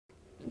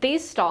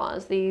these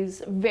stars,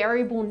 these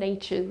variable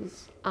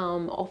natures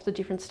of the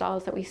different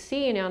stars that we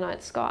see in our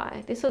night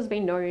sky, this has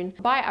been known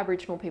by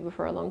Aboriginal people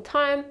for a long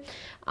time,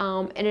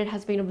 and it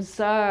has been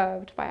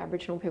observed by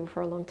Aboriginal people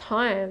for a long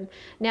time.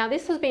 Now,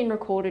 this has been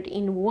recorded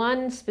in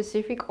one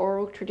specific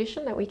oral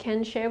tradition that we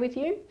can share with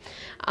you,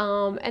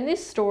 and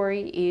this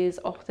story is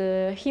of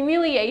the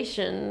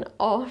humiliation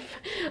of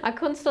a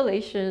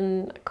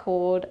constellation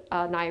called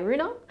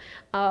Nairuna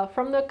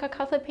from the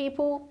Kakatha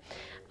people.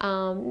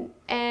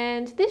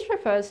 And this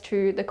refers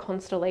to the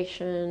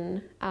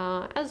constellation,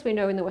 as we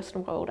know in the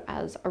Western world,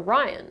 as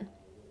Orion.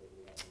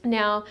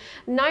 Now,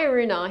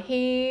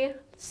 Nairuna,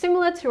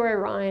 similar to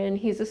Orion,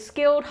 he's a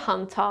skilled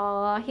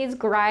hunter, he's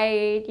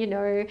great, you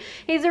know,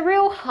 he's a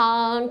real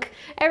hunk,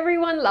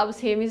 everyone loves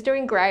him, he's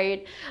doing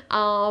great,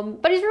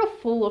 but he's real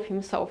full of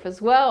himself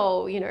as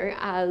well, you know,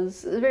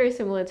 as very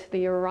similar to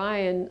the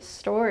Orion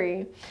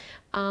story.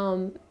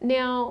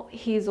 Now,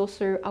 he's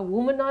also a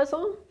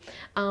womanizer,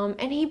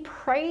 and he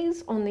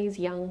preys on these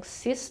young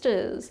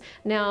sisters.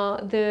 Now,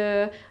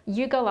 the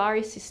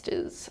Ugalari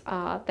sisters,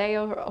 they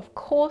are of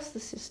course the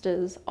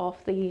sisters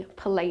of the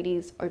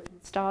Pleiades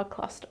open star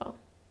cluster.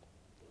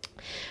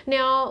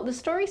 Now, the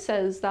story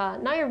says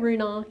that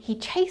Nairuna, he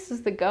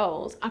chases the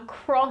girls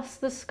across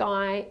the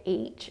sky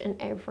each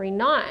and every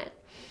night.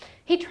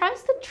 He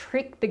tries to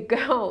trick the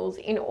girls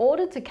in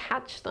order to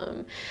catch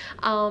them,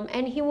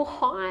 and he will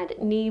hide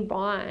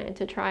nearby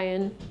to try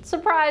and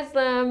surprise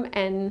them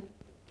and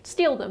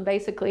steal them,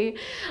 basically.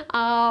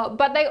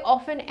 But they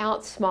often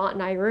outsmart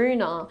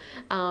Nairuna,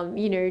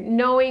 you know,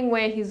 knowing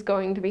where he's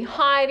going to be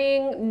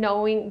hiding,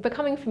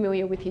 becoming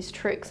familiar with his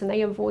tricks, and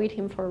they avoid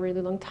him for a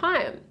really long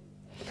time.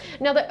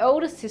 Now, the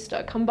elder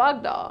sister,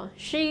 Kambagda,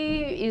 she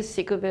is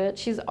sick of it.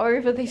 She's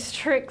over these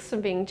tricks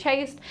and being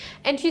chased,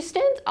 and she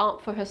stands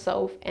up for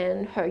herself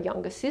and her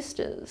younger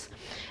sisters.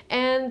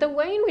 And the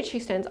way in which she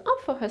stands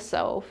up for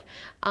herself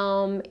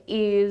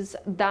is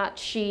that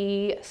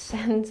she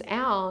sends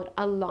out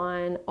a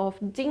line of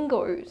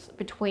dingoes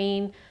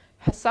between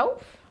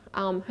herself,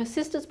 her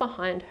sisters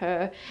behind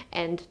her,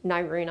 and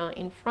Nairuna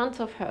in front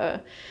of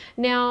her.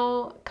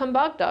 Now,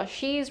 Kambagda,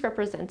 she's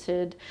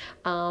represented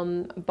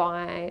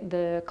by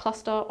the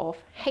cluster of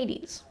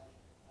Hades.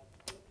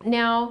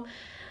 Now,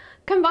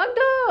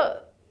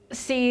 Kambagda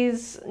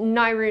sees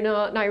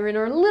Nairuna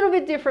a little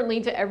bit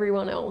differently to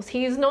everyone else.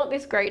 He's not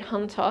this great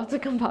hunter to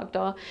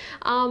Kambagda.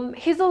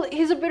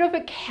 He's a bit of a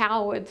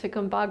coward to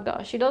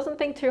Kambagda. She doesn't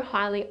think too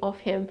highly of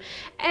him,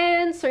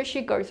 and so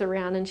she goes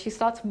around and she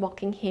starts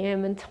mocking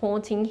him and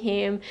taunting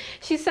him.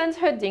 She sends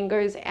her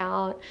dingoes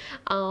out,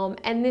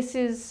 and this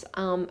is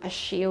a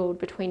shield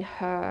between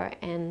her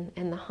and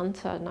the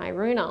hunter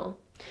Nairuna.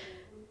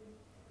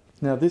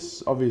 Now,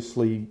 this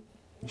obviously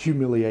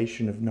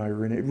humiliation of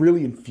Nairuna, it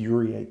really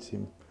infuriates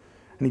him.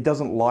 And he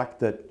doesn't like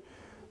that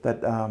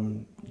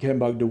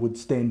Kambagda would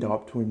stand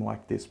up to him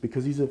like this,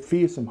 because he's a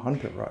fearsome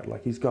hunter, right?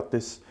 Like, he's got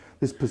this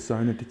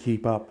persona to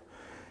keep up.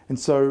 And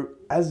so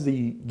as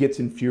he gets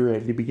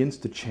infuriated, he begins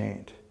to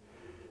chant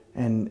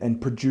and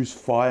produce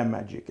fire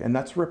magic. And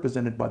that's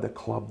represented by the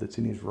club that's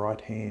in his right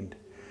hand.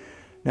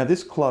 Now,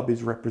 this club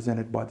is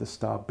represented by the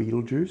star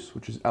Betelgeuse,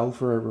 which is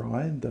Alpha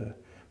Orion, the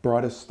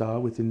brightest star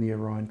within the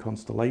Orion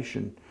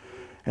constellation.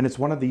 And it's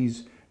one of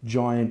these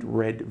giant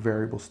red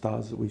variable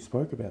stars that we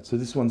spoke about. So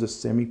this one's a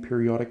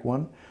semi-periodic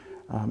one,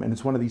 and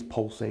it's one of these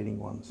pulsating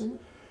ones.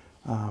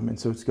 And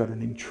so it's got an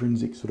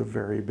intrinsic sort of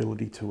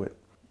variability to it.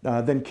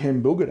 Then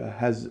Kambugata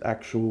has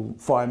actual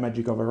fire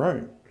magic of her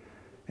own.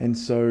 And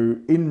so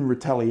in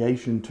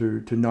retaliation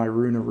to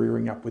Nairuna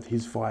rearing up with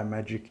his fire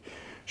magic,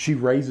 she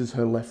raises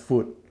her left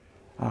foot,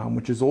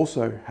 which is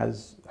also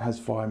has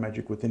fire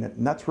magic within it,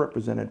 and that's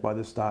represented by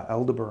the star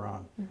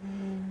Aldebaran,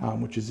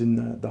 which is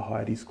in the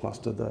Hyades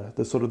cluster,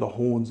 the sort of the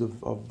horns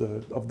of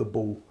the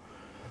bull.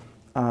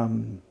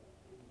 And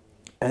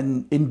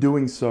in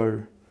doing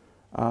so,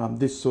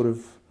 this sort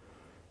of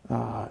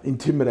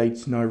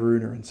intimidates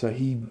Nairuna, and so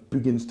he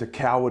begins to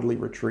cowardly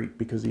retreat,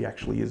 because he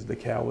actually is the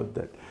coward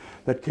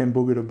that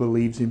Kambugata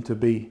believes him to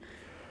be.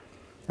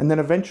 And then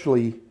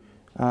eventually,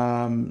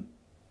 sort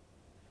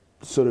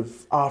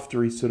of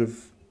after he's sort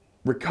of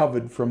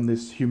recovered from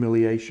this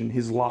humiliation,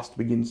 his lust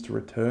begins to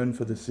return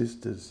for the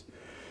sisters.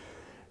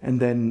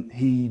 And then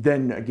he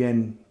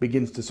again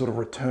begins to sort of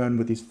return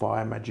with his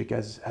fire magic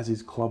as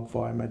his club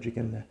fire magic,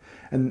 and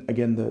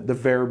again the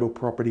variable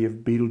property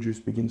of Betelgeuse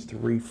begins to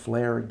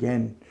re-flare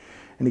again,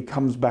 and he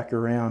comes back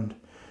around.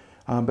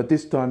 But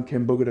this time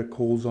Kambugata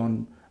calls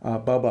on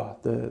Baba,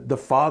 the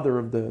father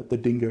of the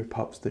dingo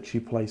pups that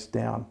she placed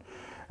down,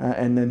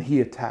 and then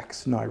he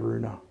attacks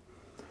Nairuna.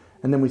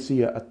 And then we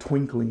see a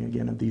twinkling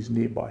again of these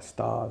nearby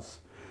stars,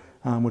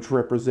 which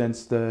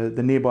represents the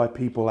nearby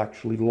people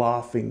actually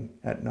laughing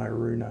at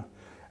Nairuna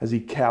as he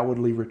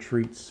cowardly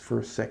retreats for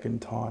a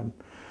second time,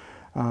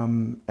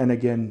 and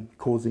again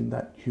causing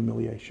that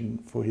humiliation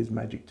for his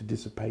magic to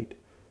dissipate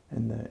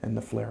and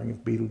the flaring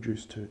of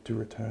Betelgeuse to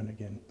return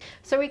again.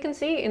 So we can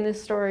see in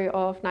this story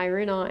of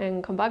Nairina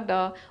and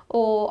Kambagda,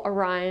 or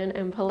Orion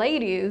and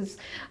Pleiades,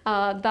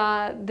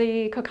 that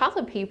the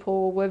Kokatha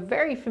people were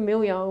very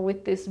familiar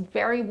with this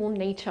variable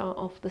nature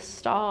of the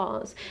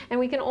stars. And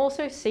we can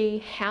also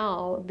see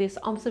how this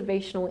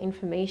observational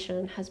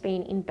information has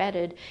been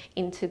embedded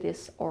into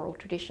this oral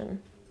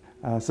tradition.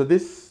 So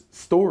this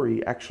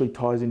story actually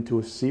ties into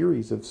a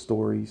series of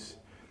stories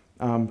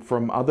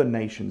from other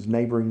nations,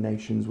 neighbouring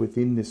nations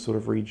within this sort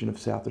of region of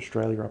South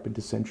Australia up into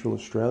Central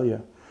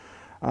Australia,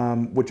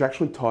 which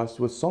actually ties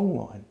to a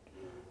songline.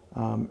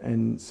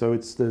 And so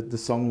it's the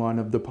songline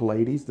of the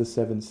Pleiades, the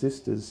Seven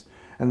Sisters,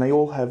 and they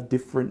all have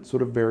different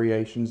sort of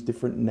variations,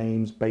 different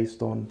names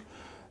based on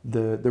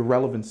the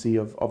relevancy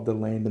of the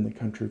land and the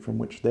country from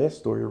which their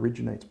story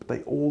originates, but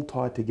they all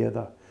tie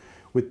together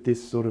with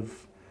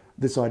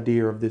this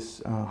idea of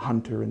this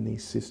hunter and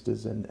these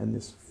sisters and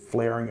this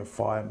flaring of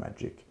fire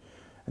magic,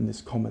 and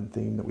this common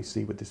theme that we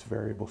see with this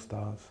variable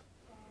stars.